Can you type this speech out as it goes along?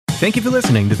Thank you for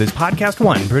listening to this Podcast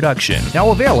One production. Now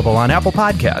available on Apple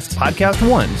Podcasts, Podcast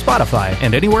One, Spotify,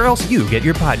 and anywhere else you get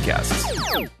your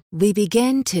podcasts. We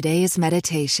begin today's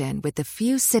meditation with a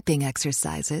few sipping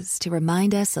exercises to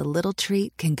remind us a little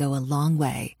treat can go a long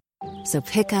way. So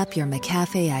pick up your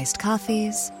McCafe iced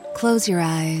coffees, close your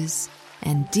eyes,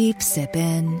 and deep sip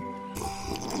in.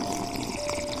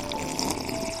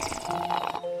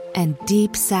 And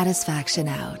deep satisfaction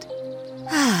out.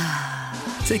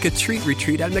 Take a treat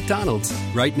retreat at McDonald's.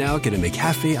 Right now, get a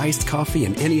McCafe iced coffee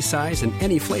in any size and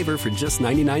any flavor for just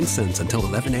 99 cents until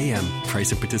 11 a.m.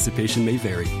 Price of participation may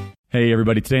vary. Hey,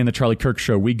 everybody. Today on the Charlie Kirk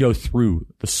Show, we go through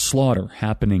the slaughter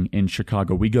happening in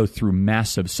Chicago. We go through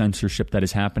massive censorship that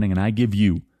is happening, and I give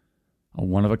you a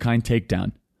one-of-a-kind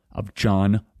takedown of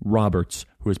John Roberts,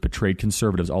 who has betrayed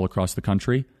conservatives all across the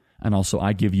country, and also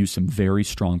I give you some very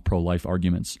strong pro-life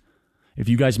arguments. If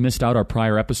you guys missed out our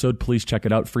prior episode, please check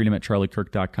it out,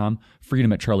 freedom@charliekirk.com,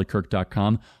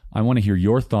 freedom@charliekirk.com. I want to hear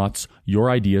your thoughts,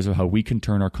 your ideas of how we can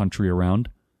turn our country around.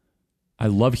 I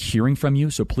love hearing from you,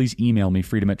 so please email me,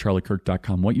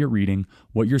 freedom@charliekirk.com, what you're reading,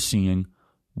 what you're seeing,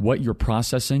 what you're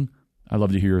processing. I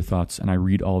love to hear your thoughts, and I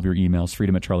read all of your emails,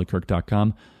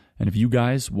 freedom@charliekirk.com. And if you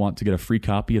guys want to get a free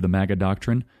copy of the MAGA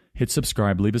Doctrine, hit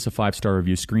subscribe, leave us a 5-star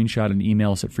review, screenshot, and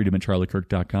email us at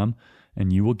freedom@charliekirk.com.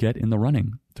 And you will get in the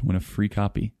running to win a free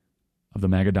copy of the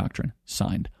MAGA Doctrine,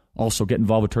 signed. Also, get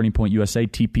involved with Turning Point USA,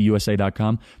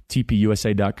 tpusa.com,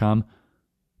 tpusa.com.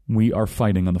 We are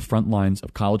fighting on the front lines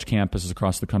of college campuses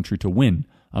across the country to win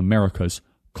America's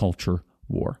culture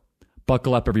war.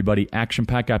 Buckle up, everybody.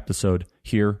 Action-packed episode.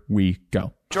 Here we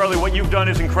go. Charlie, what you've done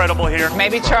is incredible here.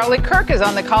 Maybe Charlie Kirk is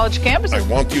on the college campus. I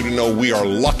want you to know we are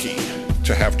lucky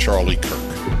to have Charlie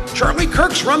Kirk. Charlie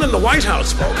Kirk's running the White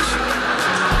House, folks.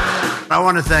 I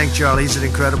want to thank Charlie. He's an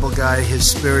incredible guy. His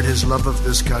spirit, his love of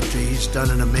this country. He's done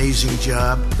an amazing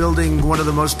job building one of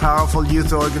the most powerful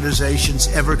youth organizations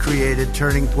ever created,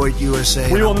 Turning Point USA.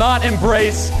 We will not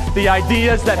embrace the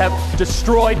ideas that have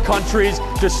destroyed countries,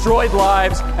 destroyed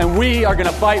lives, and we are going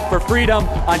to fight for freedom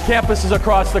on campuses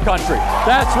across the country.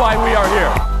 That's why we are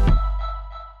here.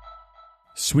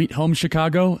 Sweet home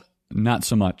Chicago? Not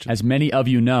so much. As many of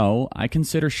you know, I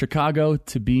consider Chicago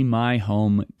to be my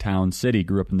hometown city.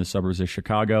 Grew up in the suburbs of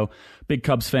Chicago, big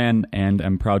Cubs fan, and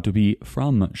am proud to be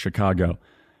from Chicago.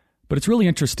 But it's really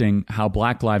interesting how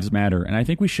Black Lives Matter, and I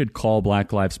think we should call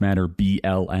Black Lives Matter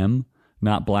BLM,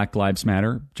 not Black Lives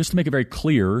Matter, just to make it very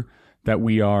clear that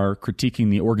we are critiquing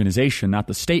the organization, not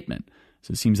the statement.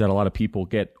 So it seems that a lot of people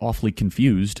get awfully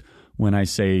confused when I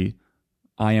say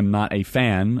I am not a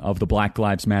fan of the Black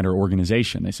Lives Matter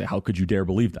organization. They say, how could you dare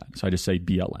believe that? So I just say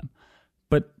BLM.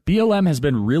 But BLM has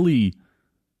been really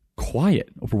quiet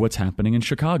over what's happening in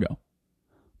Chicago.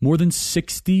 More than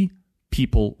 60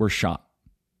 people were shot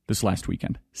this last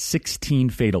weekend,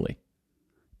 16 fatally,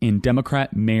 in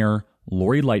Democrat Mayor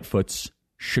Lori Lightfoot's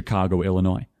Chicago,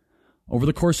 Illinois. Over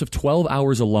the course of 12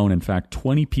 hours alone, in fact,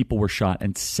 20 people were shot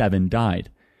and 7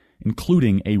 died,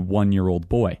 including a 1-year-old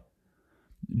boy.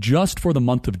 Just for the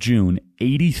month of June,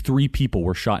 83 people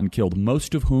were shot and killed,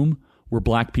 most of whom were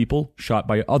black people shot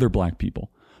by other black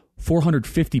people.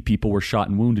 450 people were shot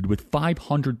and wounded, with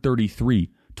 533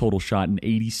 total shot and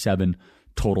 87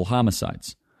 total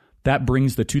homicides. That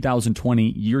brings the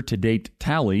 2020 year-to-date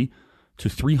tally to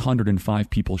 305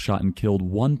 people shot and killed,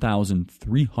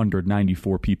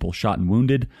 1,394 people shot and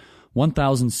wounded,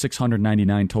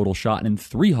 1,699 total shot, and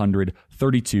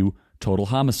 332 total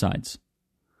homicides.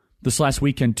 This last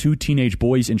weekend, 2 teenage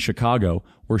boys in Chicago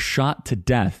were shot to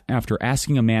death after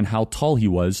asking a man how tall he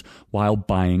was while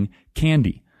buying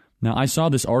candy. Now, I saw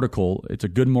this article. It's a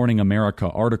Good Morning America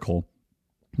article.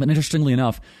 But interestingly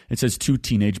enough, it says 2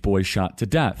 teenage boys shot to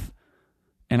death.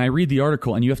 And I read the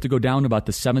article, and you have to go down about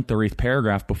the 7th or 8th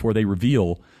paragraph before they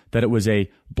reveal that it was a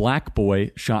black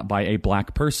boy shot by a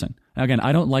black person. Now, again,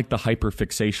 I don't like the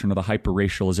hyperfixation or the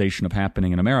hyper-racialization of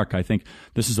happening in America. I think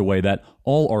this is a way that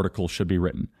all articles should be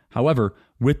written. However,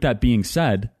 with that being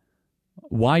said,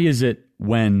 why is it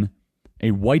when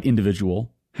a white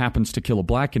individual happens to kill a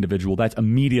black individual, that's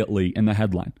immediately in the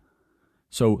headline?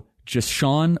 So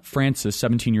Jashawn Francis,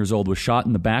 17 years old, was shot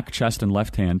in the back, chest, and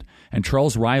left hand, and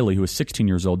Charles Riley, who was 16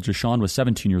 years old, Jashawn was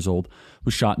 17 years old,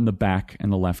 was shot in the back and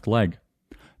the left leg.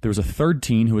 There was a third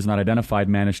teen who was not identified,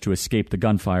 managed to escape the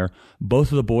gunfire.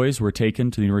 Both of the boys were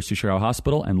taken to the University of Chicago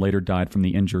Hospital and later died from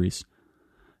the injuries.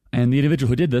 And the individual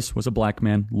who did this was a black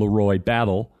man, Leroy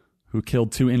Battle, who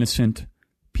killed 2 innocent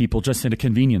people just in a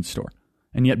convenience store.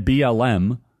 And yet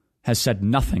BLM has said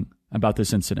nothing about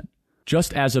this incident.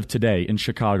 Just as of today in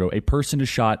Chicago, a person is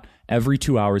shot every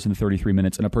 2 hours and 33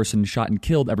 minutes, and a person is shot and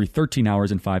killed every 13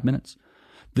 hours and 5 minutes.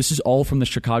 This is all from the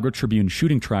Chicago Tribune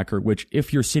shooting tracker, which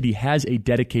if your city has a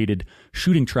dedicated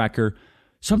shooting tracker,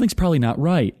 something's probably not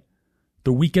right.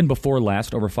 The weekend before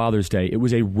last, over Father's Day, it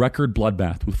was a record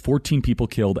bloodbath with 14 people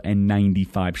killed and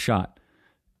 95 shot.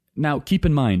 Now, keep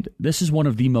in mind, this is one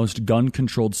of the most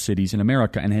gun-controlled cities in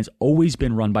America and has always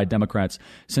been run by Democrats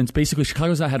since basically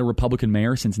Chicago's not had a Republican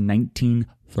mayor since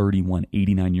 1931,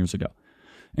 89 years ago.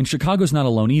 And Chicago's not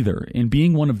alone either in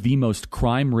being one of the most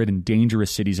crime-ridden,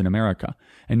 dangerous cities in America.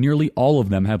 And nearly all of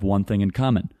them have one thing in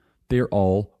common. They're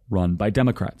all run by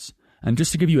Democrats. And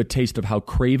just to give you a taste of how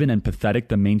craven and pathetic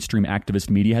the mainstream activist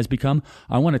media has become,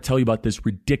 I want to tell you about this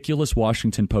ridiculous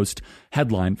Washington Post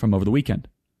headline from over the weekend.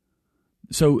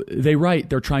 So they write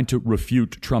they're trying to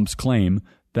refute Trump's claim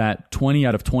that 20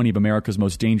 out of 20 of America's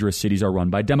most dangerous cities are run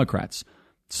by Democrats.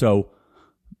 So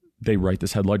they write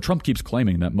this headline, Trump keeps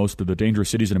claiming that most of the dangerous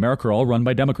cities in America are all run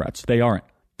by Democrats. They aren't.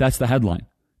 That's the headline.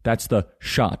 That's the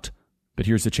shot. But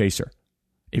here's the chaser.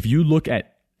 If you look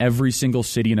at every single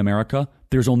city in America,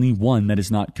 there's only one that is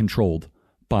not controlled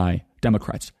by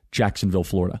Democrats, Jacksonville,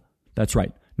 Florida. That's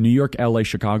right. New York, LA,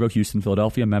 Chicago, Houston,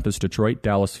 Philadelphia, Memphis, Detroit,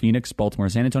 Dallas, Phoenix, Baltimore,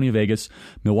 San Antonio, Vegas,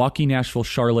 Milwaukee, Nashville,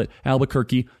 Charlotte,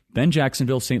 Albuquerque, then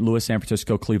Jacksonville, St. Louis, San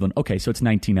Francisco, Cleveland. Okay, so it's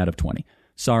 19 out of 20.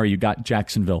 Sorry, you got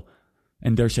Jacksonville.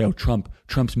 And they're saying, oh,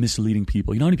 Trump's misleading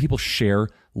people. You know how many people share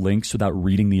links without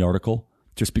reading the article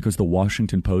just because the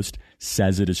Washington Post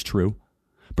says it is true?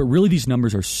 But really, these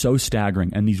numbers are so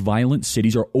staggering, and these violent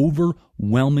cities are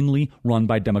overwhelmingly run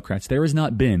by Democrats. There has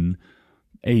not been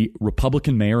a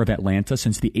Republican mayor of Atlanta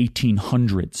since the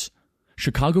 1800s.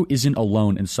 Chicago isn't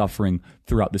alone in suffering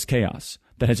throughout this chaos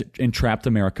that has entrapped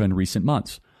America in recent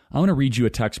months. I want to read you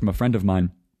a text from a friend of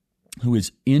mine who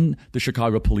is in the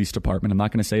Chicago Police Department. I'm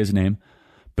not going to say his name,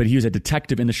 but he was a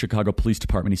detective in the Chicago Police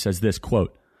Department. He says this,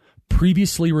 quote,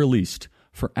 previously released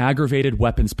for aggravated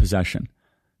weapons possession.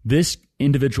 This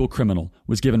individual criminal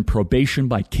was given probation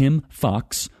by Kim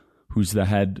Foxx, who's the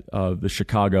head of the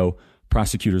Chicago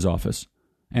prosecutor's office,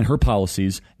 and her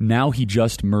policies. Now he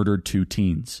just murdered 2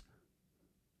 teens.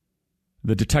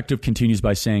 The detective continues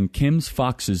by saying Kim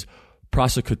Foxx's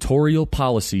prosecutorial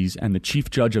policies and the chief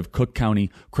judge of Cook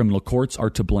County criminal courts are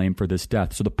to blame for this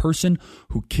death. So the person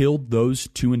who killed those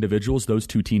 2 individuals, those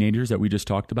 2 teenagers that we just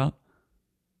talked about,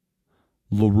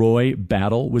 Leroy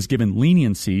Battle, was given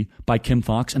leniency by Kim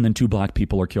Foxx, and then 2 black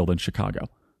people are killed in Chicago.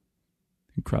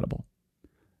 Incredible.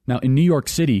 Now, in New York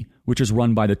City, which is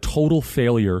run by the total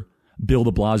failure Bill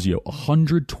de Blasio,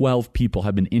 112 people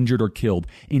have been injured or killed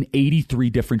in 83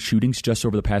 different shootings just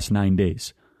over the past 9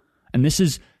 days. And this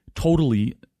is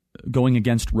totally going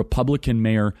against Republican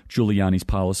Mayor Giuliani's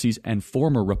policies and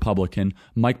former Republican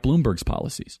Mike Bloomberg's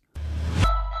policies.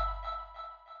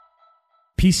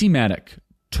 PCmatic,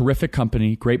 terrific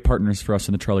company, great partners for us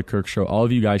in the Charlie Kirk Show. All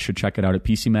of you guys should check it out at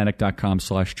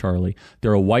PCmatic.com/Charlie.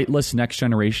 They're a whitelist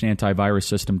next-generation antivirus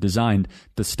system designed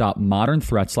to stop modern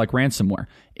threats like ransomware.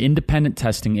 Independent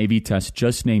testing, AV Test,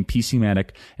 just named PCmatic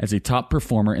as a top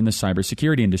performer in the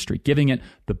cybersecurity industry, giving it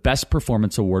the Best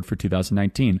Performance Award for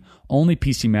 2019. Only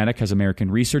PCmatic has American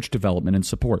research, development, and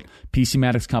support.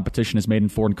 PCmatic's competition is made in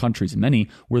foreign countries, many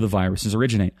where the viruses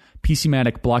originate.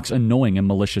 PCmatic blocks annoying and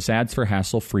malicious ads for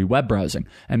hassle-free web browsing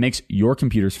and makes your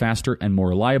computers faster and more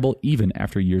reliable even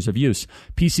after years of use.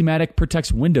 PCmatic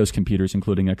protects Windows computers,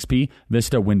 including XP,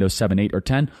 Vista, Windows 7, 8, or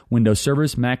 10, Windows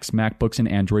servers, Macs, MacBooks, and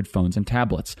Android phones and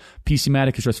tablets.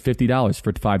 PCmatic is just $50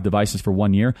 for 5 devices for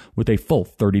 1 year with a full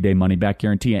 30-day money-back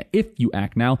guarantee. And if you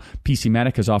act now,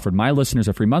 PCmatic has offered my listeners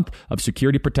a free month of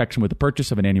security protection with the purchase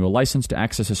of an annual license. To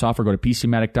access this offer, go to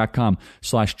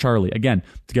PCmatic.com/Charlie. Again,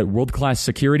 to get world-class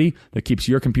security that keeps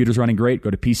your computers running great, go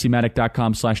to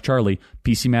PCmatic.com/Charlie,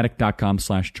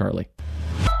 PCmatic.com/Charlie.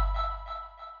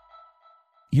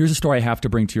 Here's a story I have to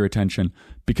bring to your attention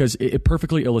because it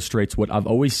perfectly illustrates what I've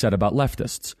always said about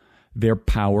leftists. They're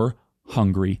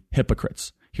power-hungry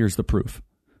hypocrites. Here's the proof.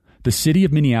 The city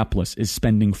of Minneapolis is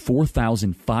spending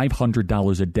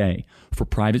 $4,500 a day for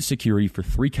private security for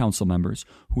 3 council members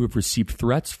who have received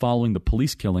threats following the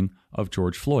police killing of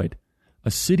George Floyd. A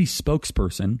city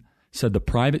spokesperson said the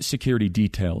private security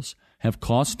details have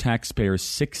cost taxpayers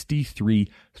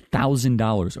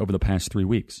 $63,000 over the past 3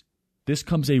 weeks. This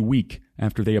comes a week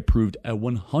after they approved a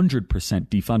 100%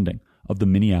 defunding of the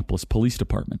Minneapolis Police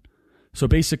Department. So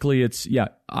basically it's,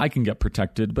 I can get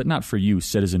protected, but not for you,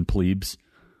 citizen plebes.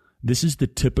 This is the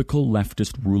typical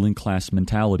leftist ruling class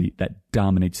mentality that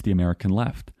dominates the American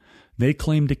left. They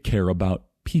claim to care about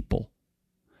people.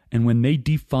 And when they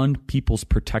defund people's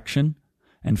protection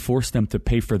and force them to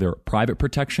pay for their private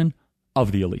protection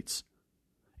of the elites,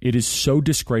 it is so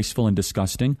disgraceful and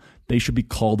disgusting, they should be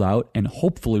called out and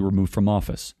hopefully removed from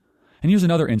office. And here's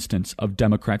another instance of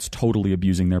Democrats totally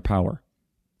abusing their power.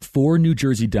 4 New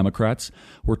Jersey Democrats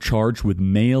were charged with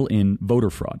mail-in voter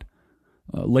fraud.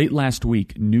 Late last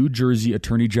week, New Jersey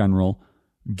Attorney General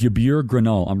Gabir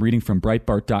Granol, I'm reading from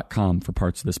Breitbart.com for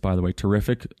parts of this, by the way,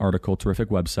 terrific article, terrific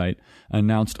website,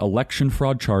 announced election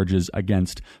fraud charges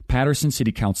against Paterson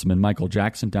City Councilman Michael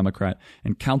Jackson, Democrat,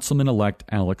 and Councilman-elect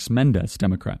Alex Mendez,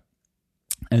 Democrat,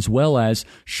 as well as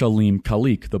Shalim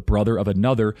Khalik, the brother of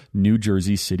another New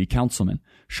Jersey city councilman,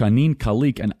 Shaneen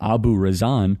Khalik and Abu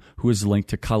Razan, who is linked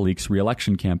to Khalik's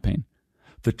re-election campaign.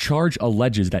 The charge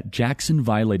alleges that Jackson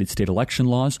violated state election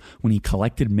laws when he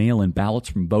collected mail-in ballots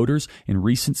from voters in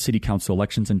recent city council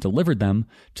elections and delivered them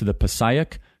to the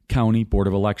Passaic County Board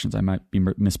of Elections. I might be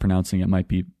mispronouncing it. It might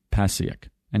be Passaic.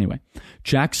 Anyway,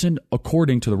 Jackson,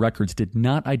 according to the records, did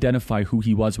not identify who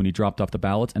he was when he dropped off the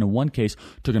ballots, and in one case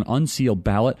took an unsealed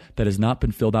ballot that has not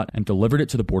been filled out and delivered it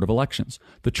to the Board of Elections.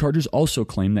 The charges also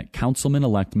claim that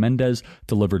Councilman-elect Mendez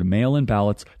delivered mail-in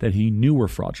ballots that he knew were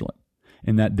fraudulent,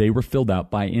 and that they were filled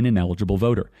out by an ineligible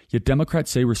voter. Yet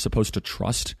Democrats say we're supposed to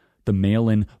trust the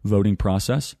mail-in voting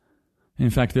process. In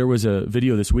fact, there was a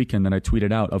video this weekend that I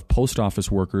tweeted out of post office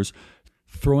workers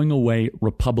throwing away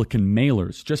Republican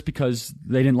mailers just because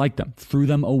they didn't like them, threw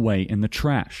them away in the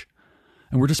trash.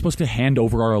 And we're just supposed to hand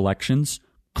over our elections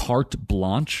carte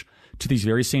blanche to these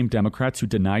very same Democrats who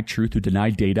deny truth, who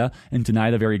deny data, and deny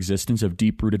the very existence of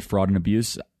deep-rooted fraud and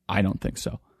abuse? I don't think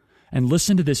so. And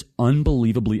listen to this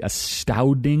unbelievably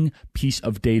astounding piece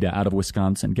of data out of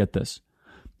Wisconsin. Get this.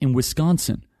 In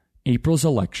Wisconsin, April's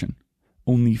election,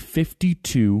 only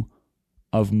 52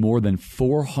 of more than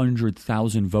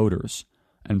 400,000 voters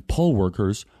and poll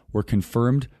workers were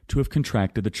confirmed to have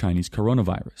contracted the Chinese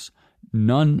coronavirus.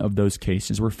 None of those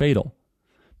cases were fatal.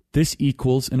 This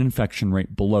equals an infection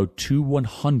rate below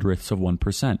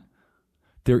 0.02%.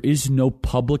 There is no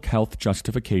public health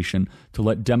justification to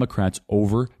let Democrats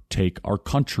overtake our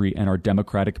country and our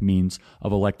democratic means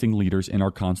of electing leaders in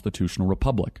our constitutional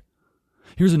republic.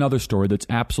 Here's another story that's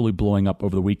absolutely blowing up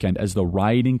over the weekend as the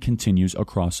rioting continues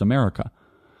across America.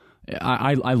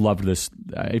 I loved this.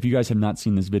 If you guys have not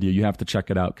seen this video, you have to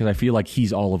check it out because I feel like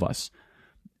he's all of us.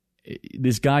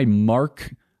 This guy,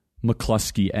 Mark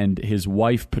McCloskey, and his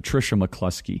wife, Patricia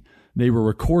McCloskey, they were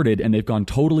recorded and they've gone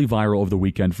totally viral over the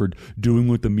weekend for doing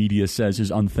what the media says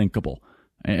is unthinkable.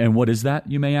 And what is that,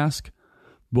 you may ask?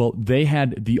 Well, they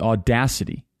had the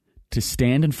audacity to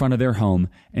stand in front of their home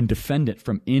and defend it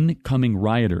from incoming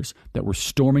rioters that were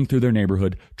storming through their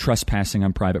neighborhood, trespassing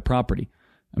on private property.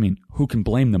 I mean, who can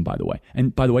blame them, by the way?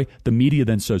 And by the way, the media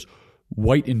then says,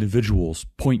 white individuals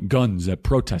point guns at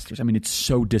protesters. I mean, it's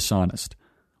so dishonest.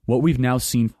 What we've now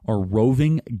seen are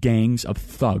roving gangs of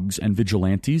thugs and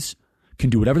vigilantes can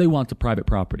do whatever they want to private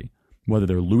property, whether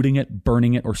they're looting it,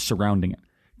 burning it, or surrounding it,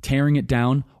 tearing it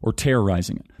down, or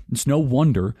terrorizing it. It's no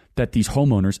wonder that these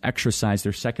homeowners exercise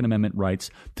their Second Amendment rights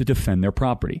to defend their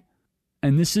property.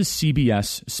 And this is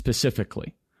CBS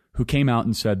specifically, who came out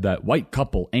and said that white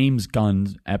couple aims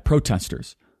guns at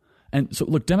protesters. And so,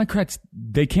 look, Democrats,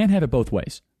 they can't have it both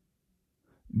ways.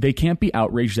 They can't be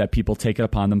outraged that people take it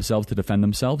upon themselves to defend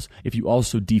themselves if you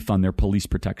also defund their police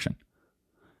protection.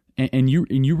 And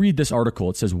you read this article,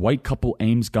 it says white couple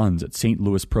aims guns at St.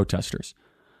 Louis protesters.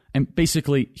 And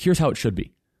basically, here's how it should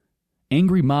be.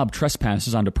 Angry mob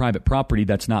trespasses onto private property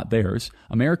that's not theirs.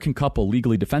 American couple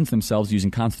legally defends themselves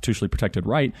using constitutionally protected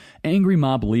right. Angry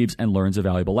mob leaves and learns a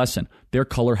valuable lesson. Their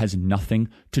color has nothing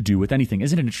to do with anything.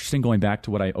 Isn't it interesting going back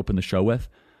to what I opened the show with,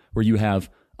 where you have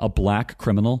a black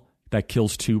criminal that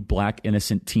kills 2 black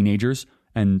innocent teenagers,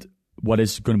 and what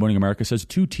is Good Morning America says,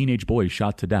 2 teenage boys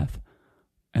shot to death,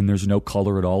 and there's no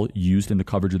color at all used in the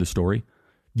coverage of the story.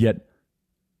 Yet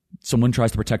someone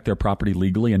tries to protect their property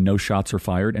legally and no shots are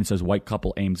fired and says white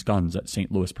couple aims guns at St.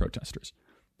 Louis protesters.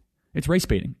 It's race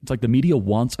baiting. It's like the media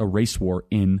wants a race war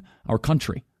in our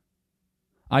country.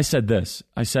 I said this.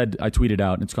 I tweeted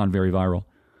out, and it's gone very viral.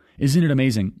 Isn't it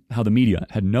amazing how the media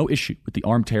had no issue with the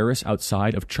armed terrorists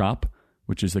outside of CHOP,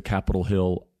 which is the Capitol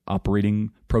Hill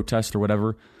operating protest or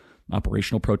whatever,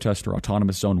 operational protest or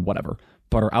autonomous zone, whatever,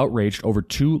 but are outraged over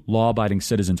 2 law-abiding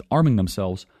citizens arming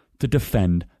themselves to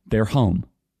defend their home?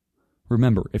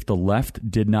 Remember, if the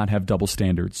left did not have double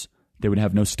standards, they would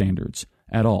have no standards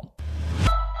at all.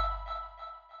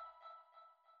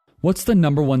 What's the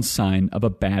number one sign of a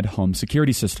bad home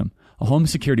security system? A home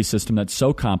security system that's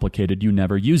so complicated you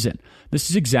never use it. This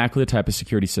is exactly the type of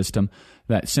security system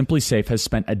that Simply Safe has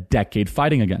spent a decade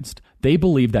fighting against. They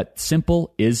believe that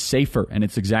simple is safer, and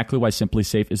it's exactly why Simply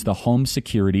Safe is the home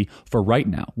security for right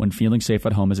now, when feeling safe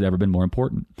at home has never been more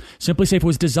important. Simply Safe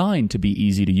was designed to be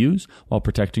easy to use while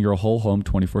protecting your whole home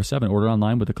 24/7. Order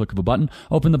online with a click of a button.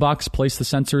 Open the box, place the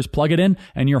sensors, plug it in,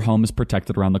 and your home is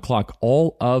protected around the clock.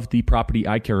 All of the property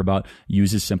I care about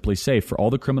uses Simply Safe. For all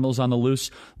the criminals on the loose,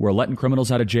 we're letting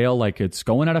criminals out of jail like it's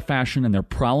going out of fashion, and they're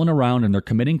prowling around and they're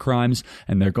committing crimes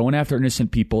and they're going after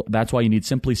innocent people. That's why you need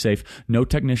Simply Safe. No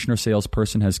technician or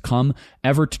salesperson has come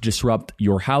ever to disrupt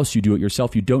your house. You do it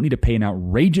yourself. You don't need to pay an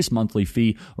outrageous monthly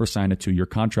fee or sign a 2-year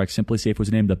contract. Simply Safe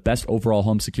was named the best overall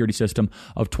home security system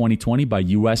of 2020 by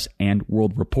U.S. and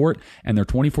World Report, and their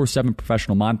 24/7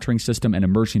 professional monitoring system and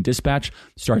emergency dispatch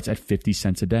starts at 50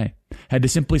 cents a day. Head to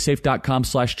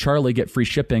simplysafe.com/Charlie, get free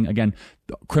shipping. Again,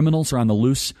 criminals are on the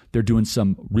loose. They're doing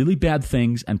some really bad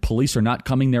things, and police are not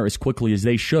coming there as quickly as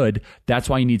they should. That's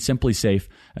why you need Simply Safe,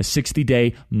 a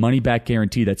 60-day money-back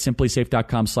guarantee. That's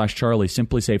simplysafe.com/Charlie,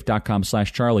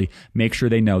 simplysafe.com/Charlie. Make sure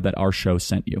they know that our show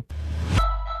sent you.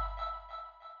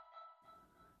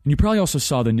 And you probably also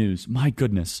saw the news. My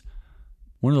goodness.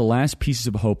 One of the last pieces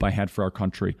of hope I had for our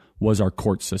country was our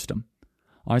court system.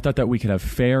 I thought that we could have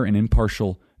fair and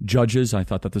impartial judges. I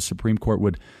thought that the Supreme Court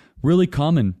would really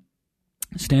come and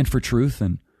stand for truth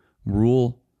and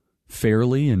rule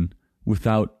fairly and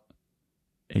without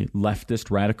a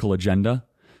leftist radical agenda.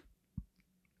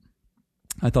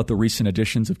 I thought the recent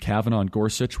additions of Kavanaugh and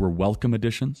Gorsuch were welcome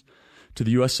additions to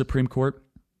the U.S. Supreme Court.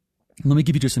 Let me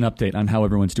give you just an update on how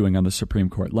everyone's doing on the Supreme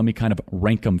Court. Let me kind of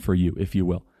rank them for you, if you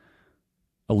will.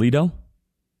 Alito,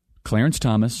 Clarence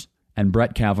Thomas, and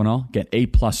Brett Kavanaugh get A+.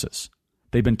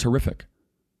 They've been terrific.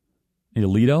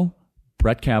 Alito,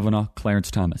 Brett Kavanaugh,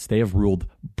 Clarence Thomas. They have ruled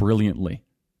brilliantly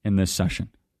in this session.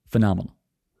 Phenomenal.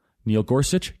 Neil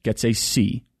Gorsuch gets a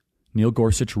C. Neil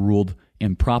Gorsuch ruled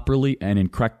improperly and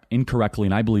incorrectly,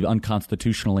 and I believe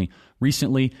unconstitutionally.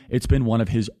 Recently, it's been one of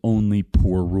his only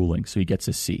poor rulings, so he gets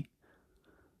a C.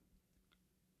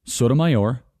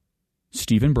 Sotomayor,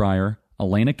 Stephen Breyer,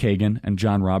 Elena Kagan, and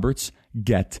John Roberts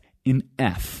get an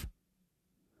F.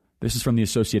 This is from the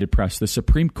Associated Press. The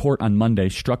Supreme Court on Monday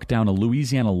struck down a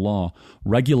Louisiana law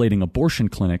regulating abortion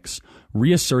clinics,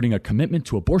 reasserting a commitment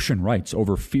to abortion rights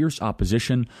over fierce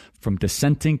opposition from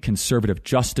dissenting conservative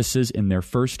justices in their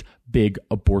first big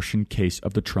abortion case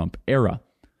of the Trump era.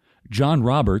 John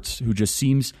Roberts, who just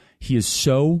seems he is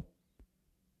so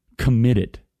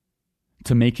committed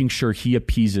to making sure he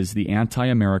appeases the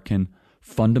anti-American,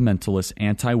 fundamentalist,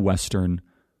 anti-Western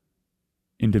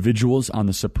individuals on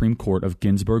the Supreme Court of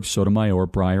Ginsburg, Sotomayor,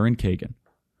 Breyer, and Kagan.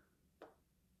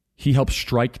 He helped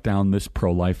strike down this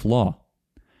pro-life law.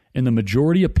 In the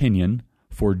majority opinion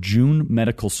for June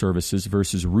Medical Services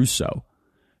versus Russo,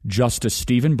 Justice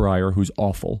Stephen Breyer, who's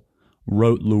awful,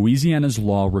 wrote Louisiana's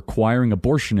law requiring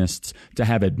abortionists to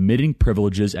have admitting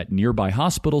privileges at nearby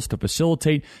hospitals to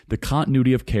facilitate the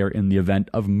continuity of care in the event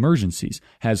of emergencies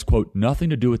has, quote,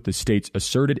 nothing to do with the state's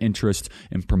asserted interest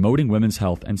in promoting women's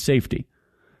health and safety.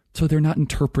 So they're not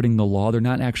interpreting the law. They're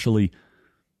not actually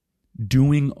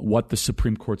doing what the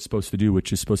Supreme Court's supposed to do,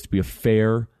 which is supposed to be a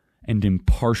fair and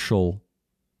impartial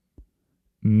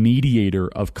mediator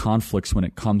of conflicts when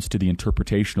it comes to the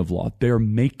interpretation of law. They're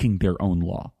making their own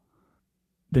law.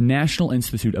 The National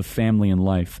Institute of Family and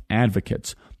Life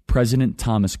Advocates, President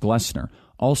Thomas Glessner,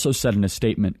 also said in a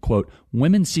statement, quote,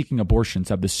 women seeking abortions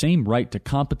have the same right to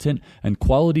competent and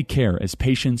quality care as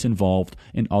patients involved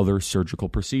in other surgical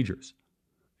procedures.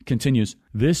 Continues,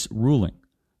 this ruling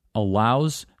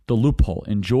allows the loophole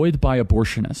enjoyed by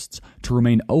abortionists to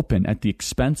remain open at the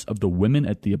expense of the women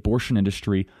at the abortion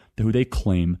industry who they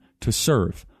claim to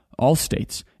serve. All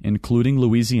states, including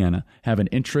Louisiana, have an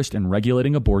interest in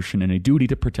regulating abortion and a duty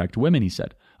to protect women, he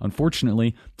said.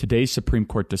 Unfortunately, today's Supreme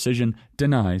Court decision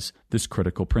denies this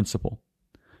critical principle.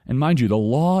 And mind you, the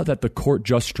law that the court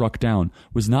just struck down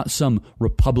was not some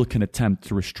Republican attempt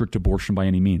to restrict abortion by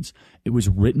any means. It was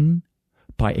written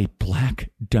by a black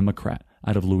Democrat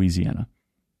out of Louisiana.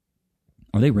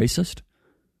 Are they racist?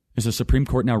 Is the Supreme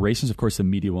Court now racist? Of course, the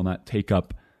media will not take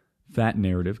up that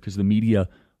narrative because the media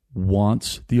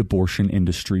wants the abortion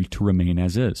industry to remain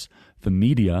as is. The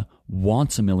media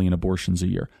wants 1 million abortions a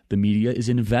year. The media is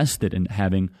invested in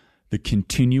having the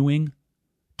continuing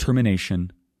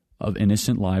termination of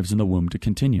innocent lives in the womb to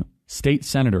continue. State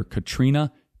Senator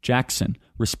Katrina Jackson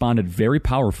responded very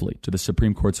powerfully to the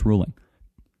Supreme Court's ruling.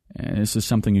 And this is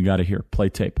something you got to hear. Play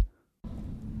tape.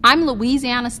 I'm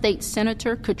Louisiana State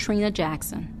Senator Katrina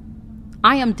Jackson.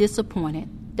 I am disappointed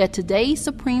that today's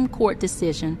Supreme Court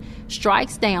decision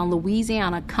strikes down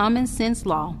Louisiana common sense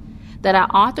law that I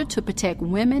authored to protect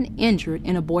women injured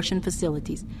in abortion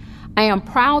facilities. I am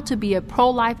proud to be a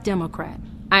pro-life Democrat.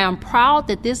 I am proud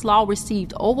that this law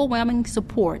received overwhelming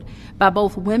support by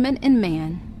both women and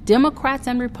men, Democrats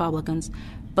and Republicans,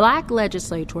 black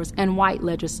legislators and white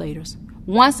legislators.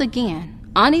 Once again,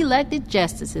 unelected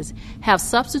justices have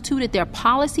substituted their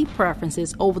policy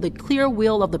preferences over the clear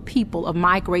will of the people of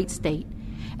my great state.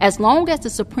 As long as the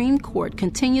Supreme Court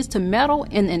continues to meddle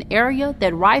in an area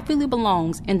that rightfully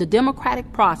belongs in the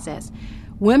democratic process,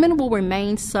 women will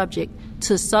remain subject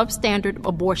to substandard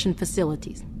abortion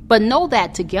facilities. But know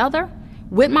that together,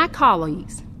 with my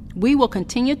colleagues, we will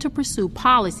continue to pursue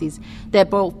policies that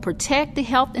both protect the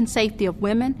health and safety of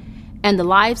women and the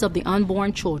lives of the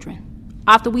unborn children.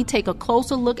 After we take a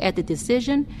closer look at the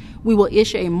decision, we will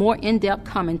issue a more in-depth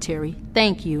commentary.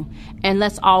 Thank you, and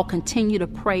let's all continue to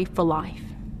pray for life.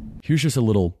 Here's just a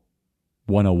little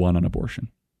 101 on abortion.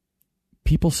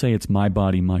 People say it's my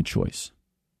body, my choice.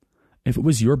 If it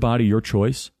was your body, your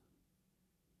choice,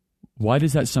 why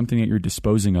does that something that you're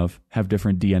disposing of have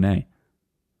different DNA?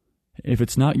 If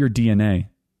it's not your DNA,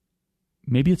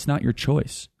 maybe it's not your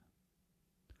choice.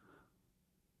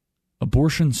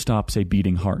 Abortion stops a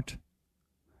beating heart.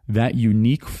 That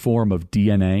unique form of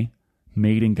DNA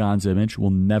made in God's image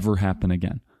will never happen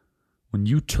again. When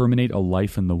you terminate a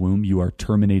life in the womb, you are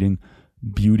terminating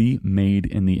beauty made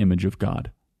in the image of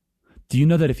God. Do you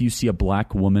know that if you see a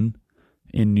black woman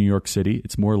in New York City,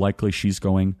 it's more likely she's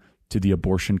going to the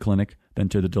abortion clinic than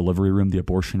to the delivery room? The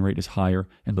abortion rate is higher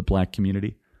in the black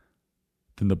community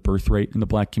than the birth rate in the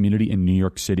black community in New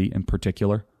York City in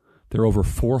particular. There are over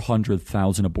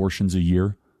 400,000 abortions a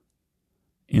year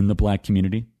in the black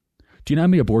community. Do you know how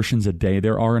many abortions a day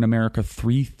there are in America?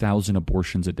 3,000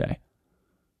 abortions a day.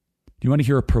 Do you want to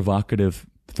hear a provocative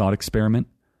thought experiment?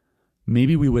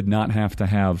 Maybe we would not have to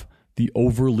have the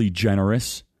overly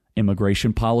generous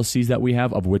immigration policies that we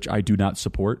have, of which I do not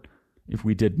support, if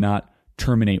we did not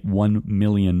terminate 1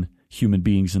 million human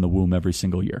beings in the womb every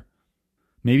single year.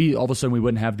 Maybe all of a sudden we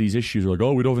wouldn't have these issues like,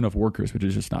 oh, we don't have enough workers, which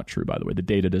is just not true, by the way. The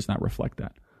data does not reflect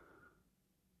that.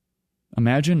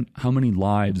 Imagine how many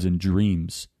lives and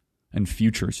dreams and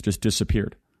futures just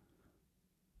disappeared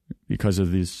because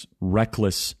of this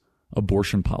reckless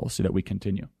abortion policy that we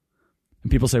continue.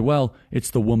 And people say, well,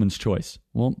 it's the woman's choice.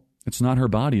 Well, it's not her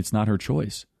body. It's not her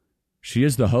choice. She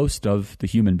is the host of the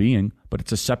human being, but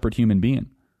it's a separate human being.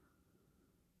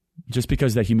 Just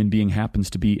because that human being happens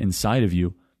to be inside of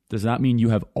you does not mean you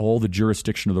have all the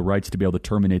jurisdiction of the rights to be able to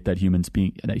terminate that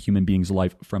human being's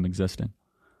life from existing.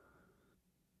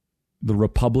 The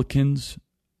Republicans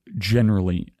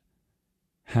generally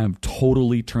have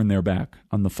totally turned their back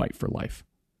on the fight for life.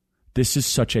 This is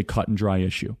such a cut and dry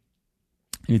issue.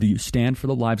 Either you stand for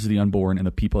the lives of the unborn and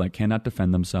the people that cannot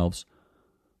defend themselves,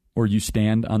 or you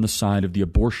stand on the side of the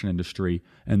abortion industry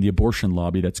and the abortion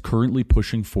lobby that's currently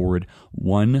pushing forward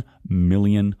 1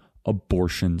 million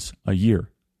abortions a year.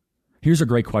 Here's a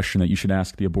great question that you should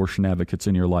ask the abortion advocates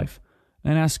in your life,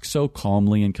 and ask so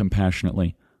calmly and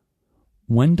compassionately.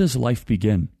 When does life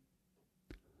begin?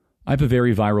 I have a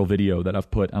very viral video that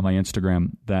I've put on my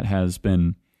Instagram that has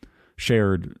been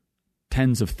shared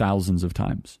tens of thousands of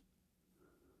times.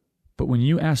 But when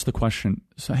you ask the question,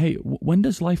 so hey, when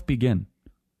does life begin?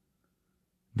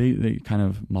 They kind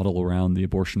of muddle around, the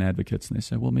abortion advocates, and they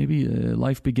say, well, maybe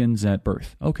life begins at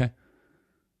birth. Okay.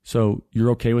 So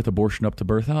you're okay with abortion up to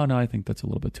birth? Oh, no, I think that's a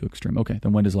little bit too extreme. Okay,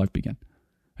 then when does life begin?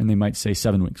 And they might say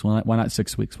 7 weeks. Well, why not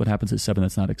 6 weeks? What happens at 7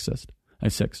 that's not exist?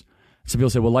 At 6. Some people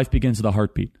say, well, life begins with a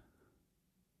heartbeat.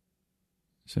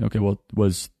 Say, okay, well,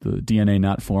 was the DNA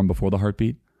not formed before the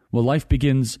heartbeat? Well, life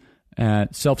begins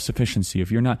at self-sufficiency.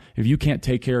 If you can't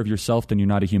take care of yourself, then you're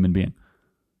not a human being.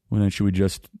 Well, then should we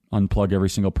just unplug every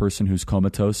single person who's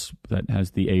comatose that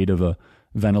has the aid of a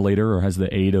ventilator or has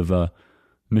the aid of a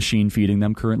machine feeding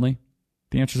them currently?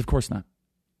 The answer is, of course not.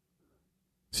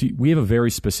 See, we have a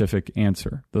very specific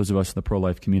answer, those of us in the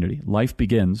pro-life community. Life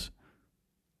begins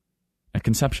at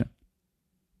conception.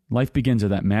 Life begins at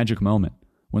that magic moment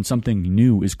when something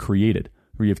new is created,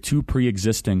 where you have two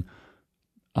pre-existing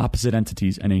opposite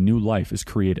entities and a new life is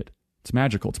created. It's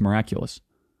magical. It's miraculous.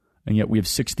 And yet we have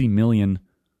 60 million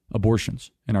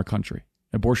abortions in our country.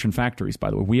 Abortion factories, by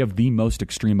the way. We have the most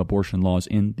extreme abortion laws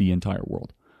in the entire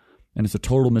world. And it's a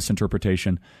total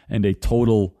misinterpretation and a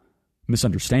total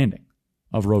misunderstanding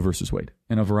of Roe versus Wade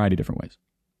in a variety of different ways.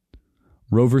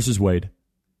 Roe versus Wade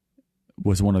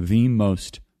was one of the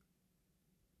most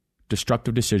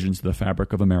destructive decisions to the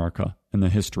fabric of America in the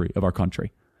history of our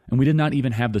country. And we did not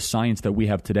even have the science that we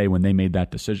have today when they made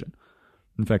that decision.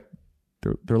 In fact,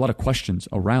 there are a lot of questions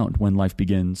around when life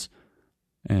begins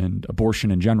and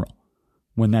abortion in general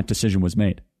when that decision was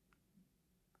made.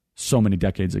 so many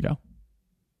decades ago.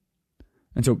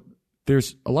 And so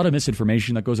there's a lot of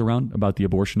misinformation that goes around about the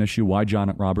abortion issue, why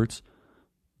John Roberts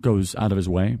goes out of his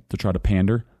way to try to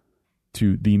pander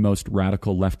to the most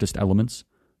radical leftist elements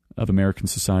of American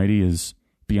society is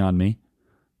beyond me.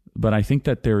 But I think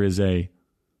that there is a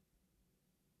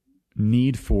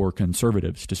need for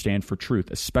conservatives to stand for truth,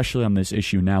 especially on this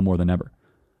issue now more than ever.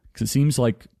 Because it seems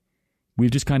like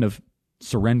we've just kind of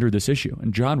surrendered this issue.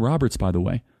 And John Roberts, by the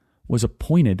way, was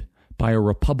appointed by a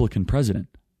Republican president.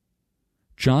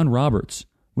 John Roberts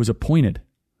was appointed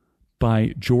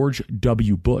by George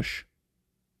W. Bush.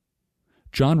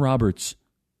 John Roberts,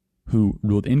 who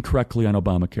ruled incorrectly on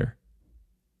Obamacare,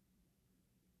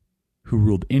 who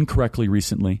ruled incorrectly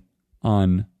recently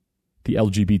on the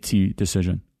LGBT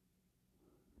decision,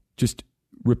 just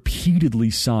repeatedly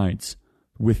sides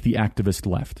with the activist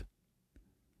left.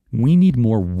 We need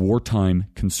more wartime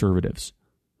conservatives.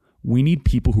 We need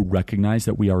people who recognize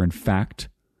that we are, in fact,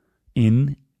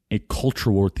 in a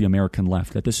culture war with the American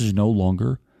left, that this is no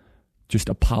longer just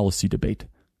a policy debate.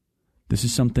 This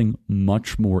is something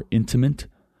much more intimate,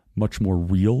 much more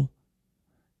real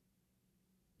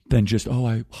than just,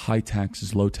 high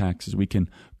taxes, low taxes. We can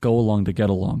go along to get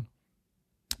along.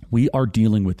 We are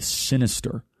dealing with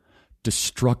sinister,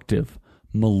 destructive,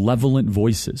 malevolent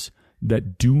voices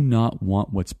that do not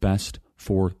want what's best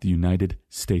for the United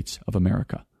States of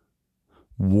America.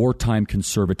 Wartime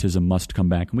conservatism must come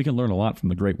back. And we can learn a lot from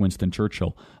the great Winston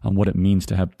Churchill on what it means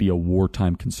to be a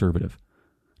wartime conservative,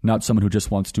 not someone who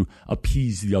just wants to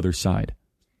appease the other side.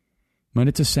 And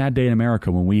it's a sad day in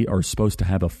America when we are supposed to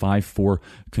have a 5-4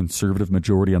 conservative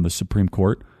majority on the Supreme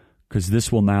Court, because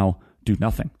this will now do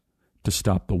nothing to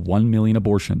stop the 1 million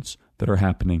abortions that are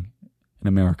happening in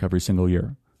America every single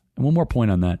year. And one more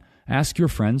point on that. Ask your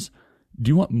friends, do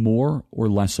you want more or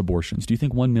less abortions? Do you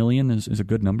think 1 million is a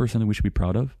good number, something we should be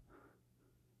proud of?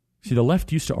 See, the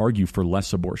left used to argue for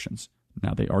less abortions.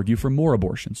 Now they argue for more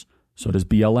abortions. So does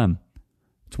BLM.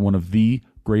 It's one of the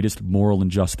greatest moral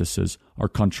injustices our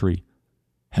country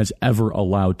has ever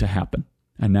allowed to happen.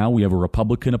 And now we have a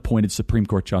Republican-appointed Supreme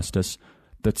Court justice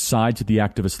that sides with the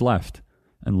activist left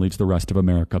and leaves the rest of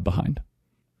America behind.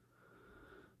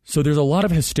 So there's a lot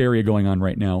of hysteria going on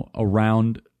right now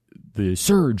around the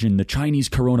surge in the Chinese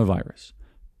coronavirus.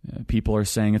 People are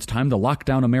saying it's time to lock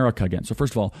down America again. So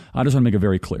first of all, I just want to make it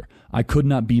very clear. I could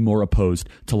not be more opposed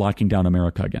to locking down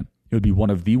America again. It would be one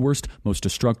of the worst, most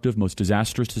destructive, most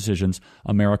disastrous decisions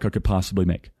America could possibly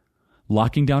make.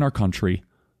 Locking down our country,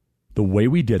 the way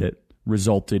we did it,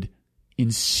 resulted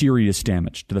in serious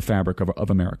damage to the fabric of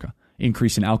America.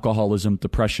 Increase in alcoholism,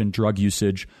 depression, drug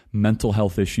usage, mental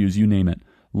health issues, you name it.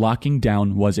 Locking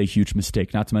down was a huge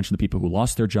mistake, not to mention the people who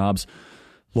lost their jobs,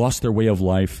 lost their way of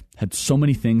life, had so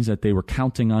many things that they were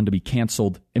counting on to be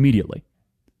canceled immediately.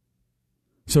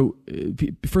 So,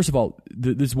 first of all,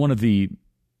 this is one of the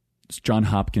John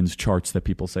Hopkins charts that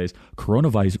people say is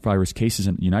coronavirus cases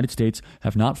in the United States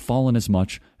have not fallen as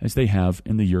much as they have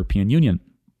in the European Union.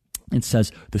 It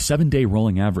says the 7-day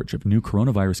rolling average of new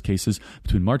coronavirus cases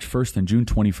between March 1st and June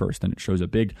 21st, and it shows a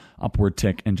big upward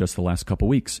tick in just the last couple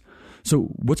weeks.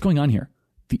 So what's going on here?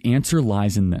 The answer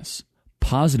lies in this: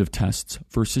 positive tests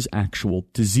versus actual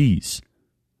disease.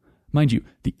 Mind you,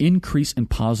 the increase in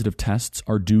positive tests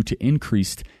are due to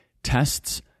increased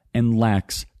tests and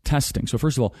lax testing. So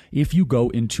first of all, if you go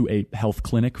into a health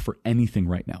clinic for anything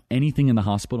right now, anything in the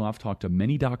hospital, I've talked to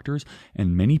many doctors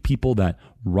and many people that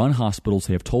run hospitals.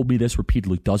 They have told me this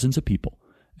repeatedly, dozens of people,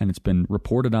 and it's been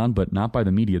reported on, but not by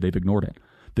the media. They've ignored it.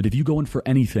 That if you go in for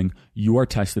anything, you are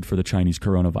tested for the Chinese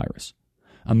coronavirus.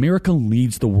 America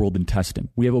leads the world in testing.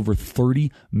 We have over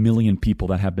 30 million people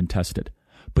that have been tested.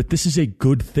 But this is a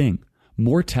good thing.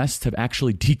 More tests have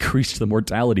actually decreased the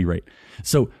mortality rate.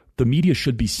 So the media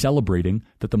should be celebrating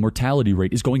that the mortality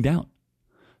rate is going down.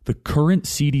 The current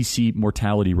CDC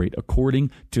mortality rate,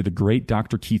 according to the great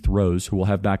Dr. Keith Rose, who we'll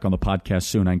have back on the podcast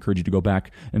soon. I encourage you to go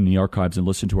back in the archives and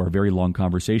listen to our very long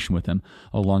conversation with him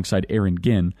alongside Aaron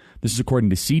Ginn. This is according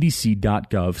to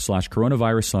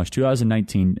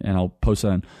cdc.gov/coronavirus/2019, and I'll post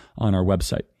that on our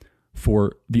website.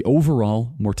 For the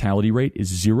overall mortality rate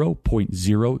is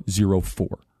 0.004.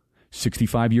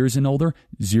 65 years and older,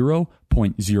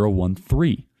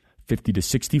 0.013. 50 to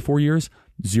 64 years,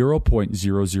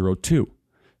 0.002.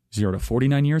 0 to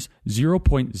 49 years,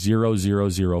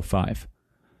 0.0005.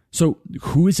 So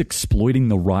who is exploiting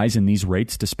the rise in these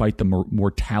rates despite the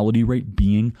mortality rate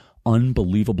being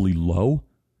unbelievably low?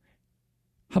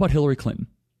 How about Hillary Clinton?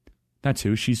 That's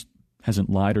who. She hasn't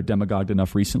lied or demagogued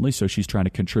enough recently, so she's trying to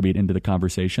contribute into the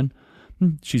conversation.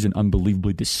 She's an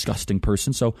unbelievably disgusting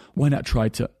person, so why not try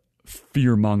to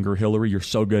fearmonger Hillary? You're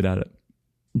so good at it.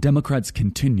 Democrats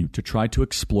continue to try to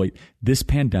exploit this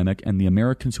pandemic and the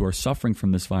Americans who are suffering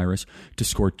from this virus to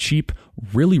score cheap,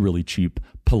 really, really cheap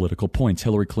political points.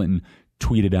 Hillary Clinton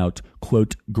tweeted out,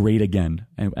 quote, "great again,"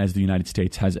 as the United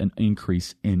States has an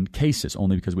increase in cases,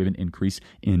 only because we have an increase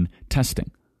in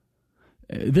testing.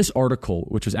 This article,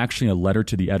 which is actually a letter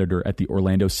to the editor at the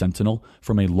Orlando Sentinel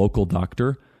from a local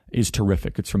doctor, is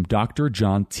terrific. It's from Dr.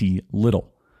 John T.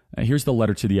 Little. Here's the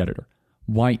letter to the editor.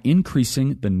 Why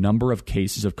increasing the number of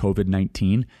cases of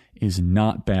COVID-19 is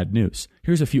not bad news.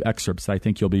 Here's a few excerpts that I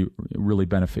think really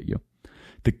benefit you.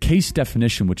 The case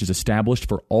definition, which is established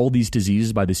for all these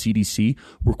diseases by the CDC,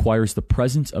 requires the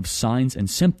presence of signs and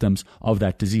symptoms of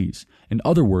that disease. In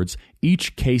other words,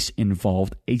 each case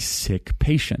involved a sick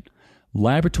patient.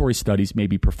 Laboratory studies may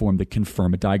be performed that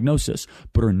confirm a diagnosis,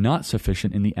 but are not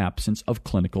sufficient in the absence of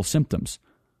clinical symptoms.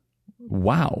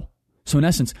 Wow. So in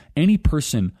essence, any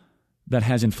person that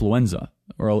has influenza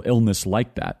or illness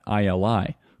like that,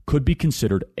 ILI, could be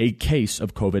considered a case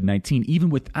of COVID-19, even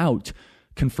without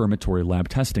confirmatory lab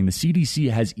testing. The CDC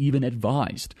has even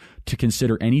advised to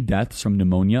consider any deaths from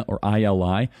pneumonia or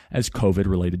ILI as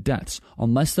COVID-related deaths,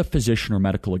 unless the physician or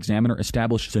medical examiner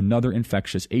establishes another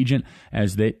infectious agent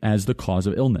as the cause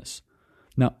of illness.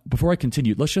 Now, before I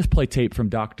continue, let's just play tape from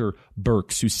Dr.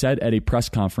 Birx, who said at a press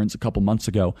conference a couple months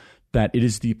ago that it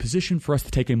is the position for us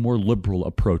to take a more liberal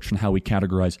approach in how we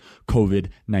categorize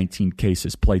COVID-19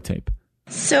 cases. Play tape.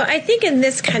 So I think in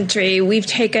this country, we've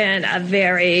taken a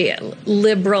very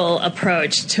liberal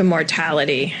approach to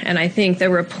mortality. And I think the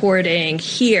reporting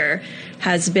here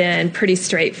has been pretty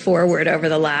straightforward over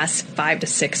the last 5 to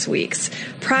 6 weeks.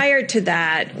 Prior to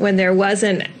that, when there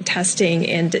wasn't testing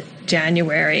in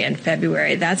January and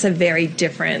February, that's a very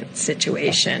different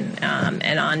situation and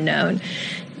unknown.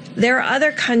 There are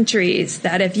other countries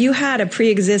that if you had a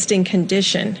pre-existing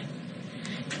condition,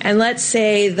 and let's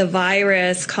say the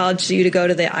virus caused you to go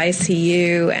to the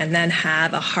ICU and then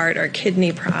have a heart or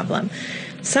kidney problem,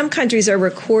 some countries are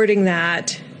recording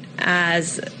that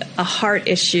as a heart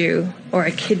issue or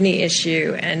a kidney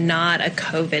issue and not a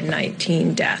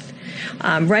COVID-19 death.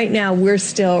 Right now, we're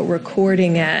still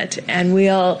recording it, and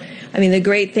the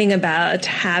great thing about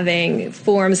having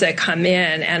forms that come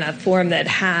in and a form that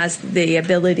has the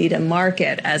ability to mark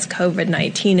it as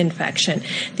COVID-19 infection,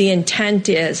 the intent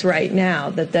is right now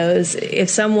that if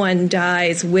someone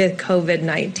dies with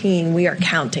COVID-19, we are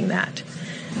counting that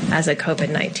as a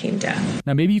COVID-19 death.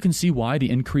 Now, maybe you can see why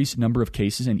the increased number of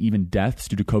cases and even deaths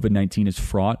due to COVID-19 is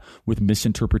fraught with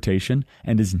misinterpretation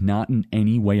and is not in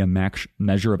any way a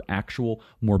measure of actual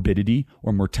morbidity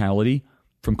or mortality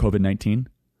from COVID-19.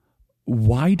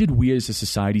 Why did we as a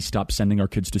society stop sending our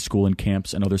kids to school and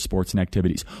camps and other sports and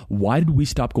activities? Why did we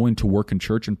stop going to work and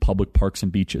church and public parks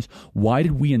and beaches? Why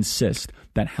did we insist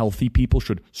that healthy people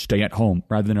should stay at home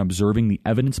rather than observing the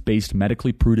evidence-based,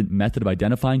 medically prudent method of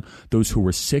identifying those who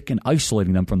were sick and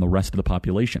isolating them from the rest of the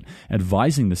population,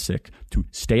 advising the sick to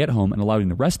stay at home and allowing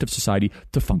the rest of society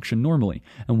to function normally?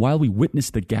 And while we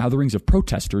witnessed the gatherings of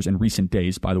protesters in recent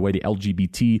days, by the way, the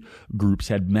LGBT groups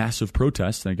had massive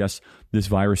protests, and I guess this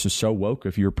virus is so woke.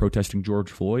 If you're protesting George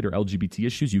Floyd or LGBT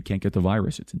issues, you can't get the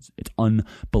virus. It's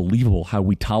unbelievable how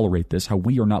we tolerate this, how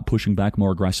we are not pushing back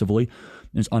more aggressively.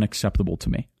 It's unacceptable to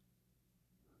me.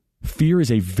 Fear is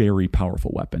a very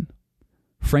powerful weapon.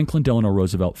 Franklin Delano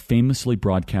Roosevelt famously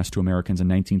broadcast to Americans in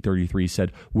 1933,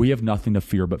 said, "We have nothing to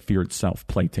fear but fear itself."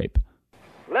 Play tape.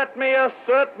 Let me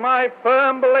assert my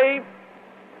firm belief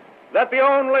that the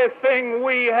only thing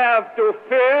we have to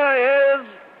fear is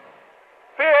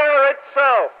fear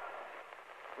itself.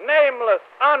 Nameless,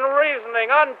 unreasoning,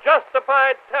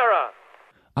 unjustified terror.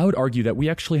 I would argue that we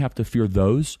actually have to fear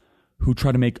those who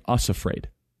try to make us afraid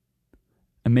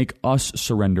and make us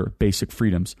surrender basic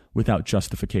freedoms without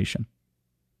justification.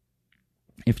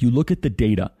 If you look at the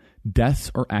data, deaths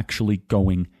are actually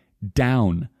going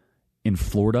down in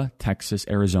Florida, Texas,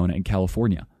 Arizona, and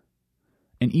California.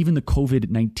 And even the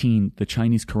COVID-19, the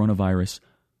Chinese coronavirus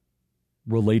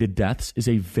related deaths is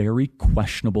a very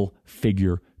questionable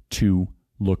figure to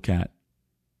look at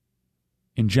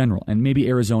in general. And maybe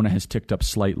Arizona has ticked up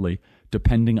slightly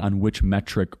depending on which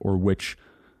metric or which,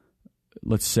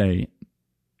 let's say,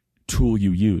 tool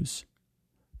you use.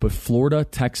 But Florida,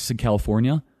 Texas, and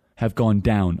California have gone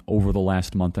down over the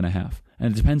last month and a half.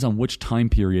 And it depends on which time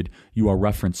period you are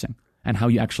referencing and how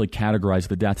you actually categorize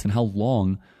the deaths and how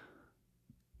long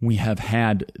we have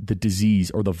had the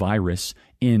disease or the virus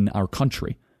in our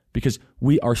country. Because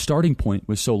our starting point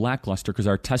was so lackluster because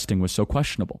our testing was so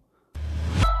questionable.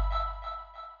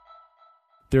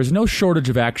 There's no shortage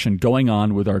of action going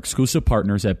on with our exclusive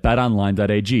partners at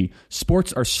betonline.ag.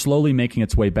 Sports are slowly making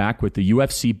its way back with the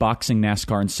UFC, boxing,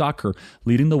 NASCAR, and soccer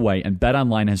leading the way, and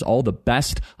BetOnline has all the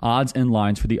best odds and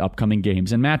lines for the upcoming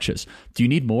games and matches. Do you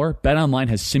need more? BetOnline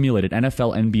has simulated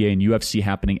NFL, NBA, and UFC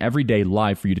happening every day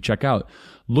live for you to check out.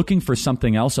 Looking for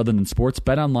something else other than sports?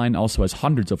 BetOnline also has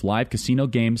hundreds of live casino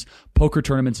games, poker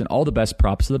tournaments, and all the best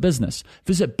props of the business.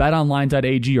 Visit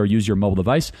betonline.ag or use your mobile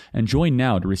device and join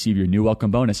now to receive your new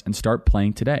welcome bonus and start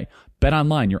playing today.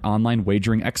 BetOnline, your online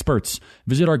wagering experts.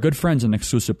 Visit our good friends and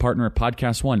exclusive partner at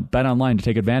Podcast One, BetOnline, to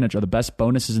take advantage of the best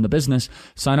bonuses in the business.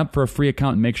 Sign up for a free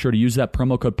account and make sure to use that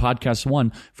promo code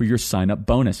Podcast1 for your sign-up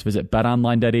bonus. Visit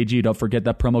betonline.ag. Don't forget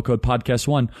that promo code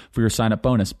Podcast1 for your sign-up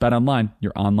bonus. BetOnline,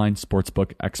 your online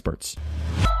sportsbook experts.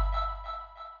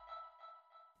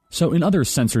 So in other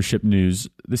censorship news,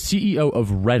 the CEO of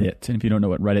Reddit, and if you don't know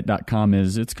what reddit.com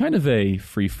is, it's kind of a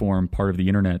free-form part of the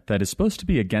internet that is supposed to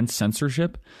be against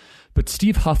censorship. But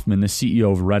Steve Huffman, the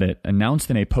CEO of Reddit,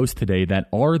 announced in a post today that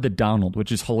R the Donald,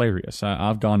 which is hilarious.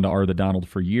 I've gone to R the Donald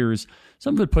for years.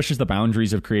 Some of it pushes the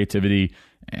boundaries of creativity,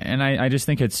 and I just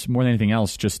think it's, more than anything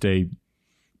else, just a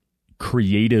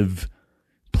creative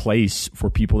place for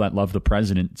people that love the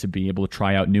president to be able to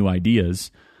try out new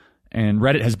ideas. And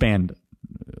Reddit has banned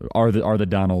R the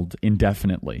Donald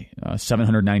indefinitely.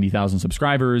 790,000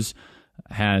 subscribers,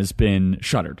 has been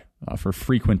shuttered for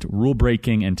frequent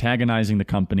rule-breaking, antagonizing the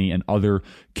company and other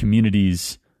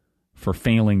communities for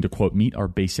failing to, quote, meet our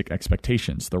basic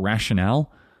expectations. The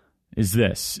rationale is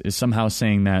somehow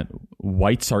saying that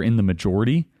whites are in the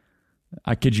majority.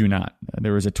 I kid you not.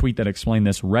 There was a tweet that explained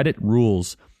this. Reddit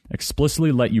rules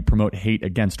explicitly let you promote hate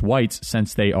against whites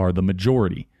since they are the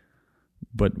majority.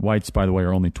 But whites, by the way,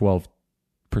 are only 12%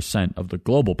 of the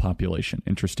global population,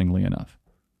 interestingly enough.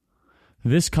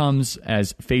 This comes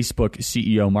as Facebook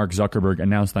CEO Mark Zuckerberg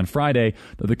announced on Friday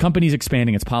that the company is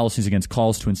expanding its policies against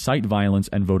calls to incite violence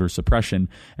and voter suppression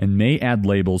and may add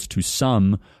labels to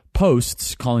some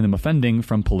posts calling them offending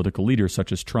from political leaders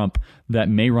such as Trump that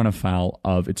may run afoul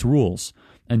of its rules.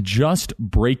 And just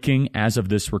breaking as of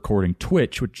this recording,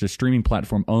 Twitch, which is a streaming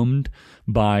platform owned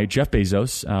by Jeff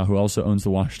Bezos, who also owns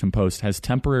the Washington Post, has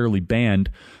temporarily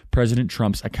banned President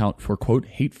Trump's account for, quote,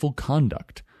 hateful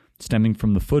conduct stemming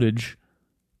from the footage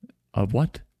of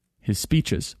what? His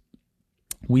speeches.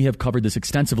 We have covered this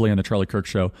extensively on the Charlie Kirk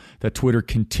Show, that Twitter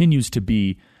continues to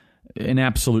be an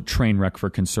absolute train wreck for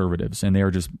conservatives, and they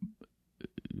are just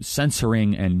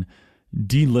censoring and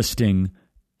delisting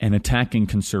and attacking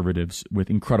conservatives with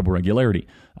incredible regularity.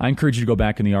 I encourage you to go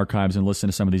back in the archives and listen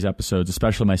to some of these episodes,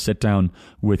 especially my sit-down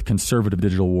with conservative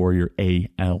digital warrior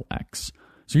ALX.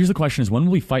 So here's the question is, when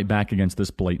will we fight back against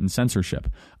this blatant censorship?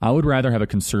 I would rather have a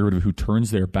conservative who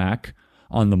turns their back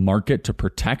on the market to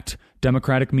protect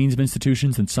democratic means of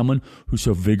institutions than someone who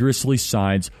so vigorously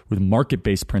sides with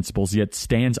market-based principles yet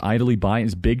stands idly by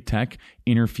as big tech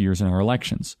interferes in our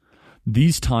elections.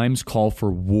 These times call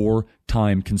for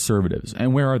wartime conservatives.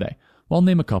 And where are they? Well,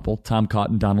 name a couple: Tom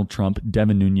Cotton, Donald Trump,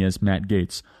 Devin Nunes, Matt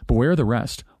Gaetz. But where are the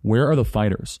rest? Where are the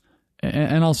fighters?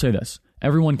 And I'll say this.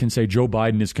 Everyone can say Joe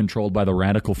Biden is controlled by the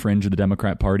radical fringe of the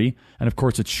Democrat Party. And of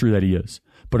course, it's true that he is.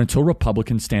 But until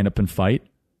Republicans stand up and fight,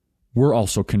 we're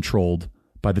also controlled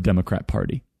by the Democrat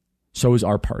Party. So is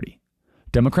our party.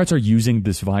 Democrats are using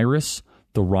this virus,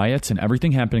 the riots, and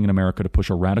everything happening in America to push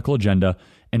a radical agenda,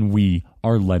 and we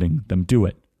are letting them do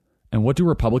it. And what do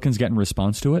Republicans get in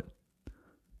response to it?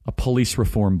 A police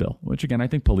reform bill, which, again, I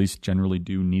think police generally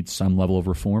do need some level of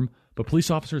reform, but police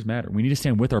officers matter. We need to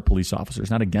stand with our police officers,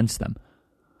 not against them.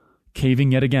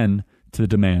 Caving yet again to the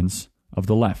demands of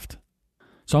the left.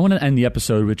 So I want to end the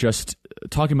episode with just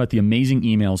talking about the amazing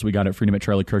emails we got at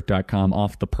freedom@charliekirk.com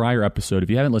off the prior episode. If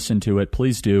you haven't listened to it,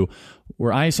 please do,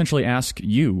 where I essentially ask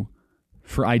you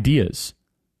for ideas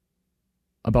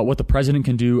about what the president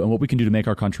can do and what we can do to make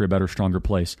our country a better, stronger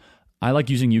place. I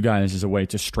like using you guys as a way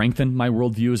to strengthen my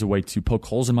worldview, as a way to poke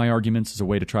holes in my arguments, as a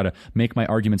way to try to make my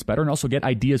arguments better, and also get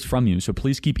ideas from you. So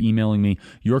please keep emailing me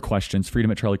your questions,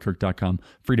 freedom@charliekirk.com,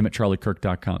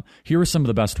 freedom@charliekirk.com. Here are some of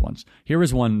the best ones. Here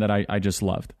is one that I just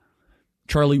loved.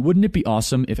 Charlie, wouldn't it be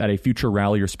awesome if at a future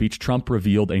rally or speech, Trump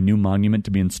revealed a new monument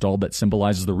to be installed that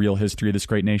symbolizes the real history of this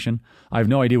great nation? I have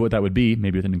no idea what that would be,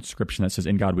 maybe with an inscription that says,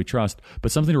 "In God we trust,"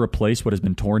 but something to replace what has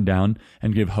been torn down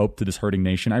and give hope to this hurting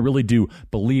nation. I really do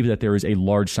believe that there is a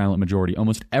large silent majority.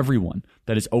 Almost everyone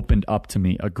that is opened up to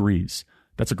me agrees.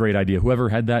 That's a great idea. Whoever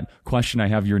had that question, I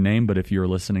have your name, but if you're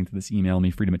listening to this, email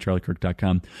me,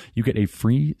 freedom@charliekirk.com. You get a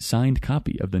free signed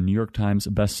copy of the New York Times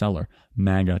bestseller,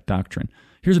 MAGA Doctrine.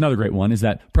 Here's another great one, is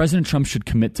that President Trump should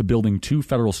commit to building 2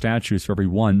 federal statues for every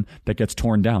one that gets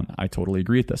torn down. I totally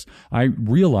agree with this. I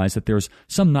realize that there's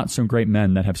some not so great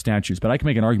men that have statues, but I can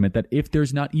make an argument that if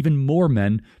there's not even more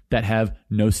men that have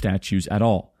no statues at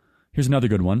all. Here's another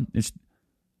good one.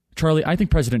 Charlie, I think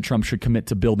President Trump should commit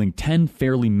to building 10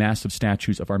 fairly massive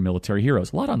statues of our military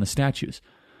heroes. A lot on the statues.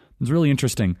 It's really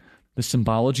interesting. The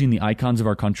symbology and the icons of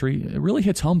our country, it really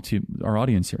hits home to our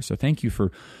audience here. So thank you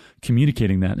for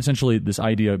communicating that. Essentially, this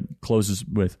idea closes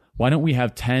with, why don't we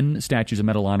have 10 statues of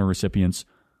Medal of Honor recipients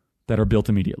that are built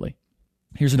immediately?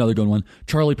 Here's another good one.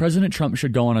 Charlie, President Trump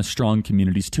should go on a Strong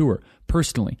Communities tour.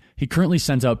 Personally, he currently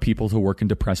sends out people to work in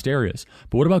depressed areas.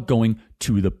 But what about going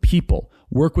to the people?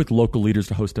 Work with local leaders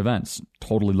to host events.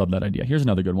 Totally love that idea. Here's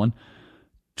another good one.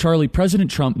 Charlie,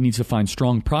 President Trump needs to find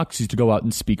strong proxies to go out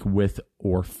and speak with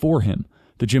or for him.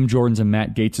 The Jim Jordans and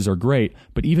Matt Gaetzes are great,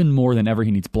 but even more than ever,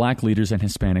 he needs black leaders and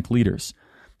Hispanic leaders.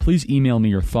 Please email me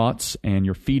your thoughts and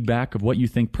your feedback of what you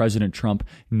think President Trump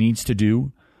needs to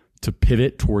do to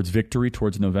pivot towards victory,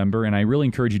 towards November. And I really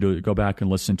encourage you to go back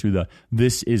and listen to the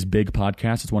This Is Big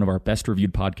podcast. It's one of our best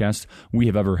reviewed podcasts we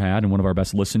have ever had and one of our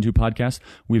best listened to podcasts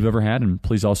we've ever had. And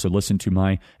please also listen to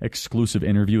my exclusive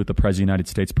interview with the President of the United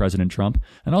States, President Trump.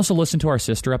 And also listen to our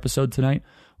sister episode tonight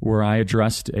where I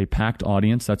addressed a packed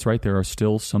audience. That's right, there are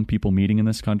still some people meeting in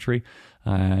this country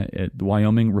at the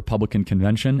Wyoming Republican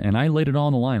Convention. And I laid it all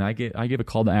on the line. I gave a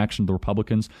call to action to the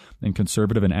Republicans and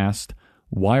conservative and asked,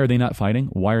 why are they not fighting?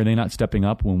 Why are they not stepping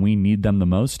up when we need them the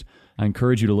most? I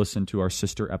encourage you to listen to our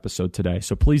sister episode today.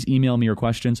 So please email me your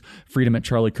questions,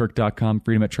 freedom@charliekirk.com,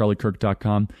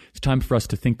 freedom@charliekirk.com. It's time for us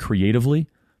to think creatively.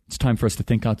 It's time for us to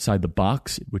think outside the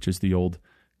box, which is the old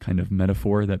kind of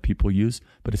metaphor that people use.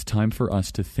 But it's time for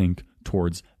us to think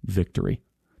towards victory.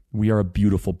 We are a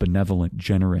beautiful, benevolent,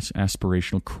 generous,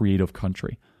 aspirational, creative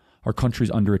country. Our country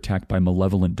is under attack by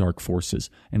malevolent dark forces,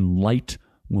 and light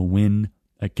will win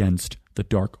against the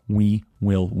dark. We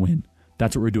will win.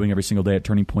 That's what we're doing every single day at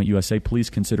Turning Point USA. Please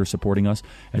consider supporting us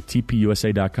at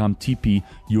tpusa.com,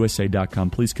 tpusa.com.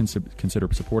 Please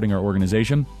consider supporting our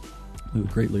organization. We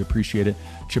would greatly appreciate it.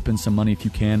 Chip in some money if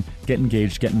you can. Get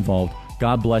engaged, get involved.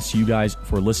 God bless you guys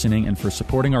for listening and for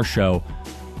supporting our show.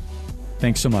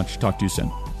 Thanks so much. Talk to you soon.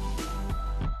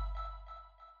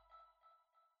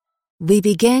 We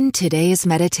begin today's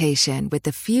meditation with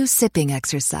a few sipping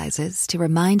exercises to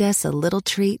remind us a little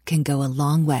treat can go a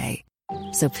long way.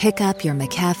 So pick up your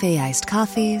McCafe iced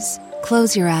coffees,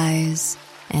 close your eyes,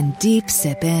 and deep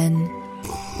sip in.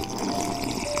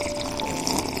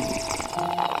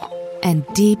 And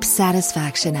deep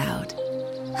satisfaction out.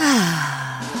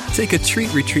 Take a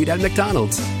treat retreat at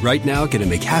McDonald's. Right now, get a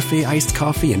McCafe iced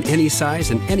coffee in any size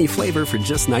and any flavor for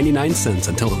just 99 cents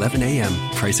until 11 a.m.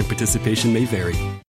 Price and participation may vary.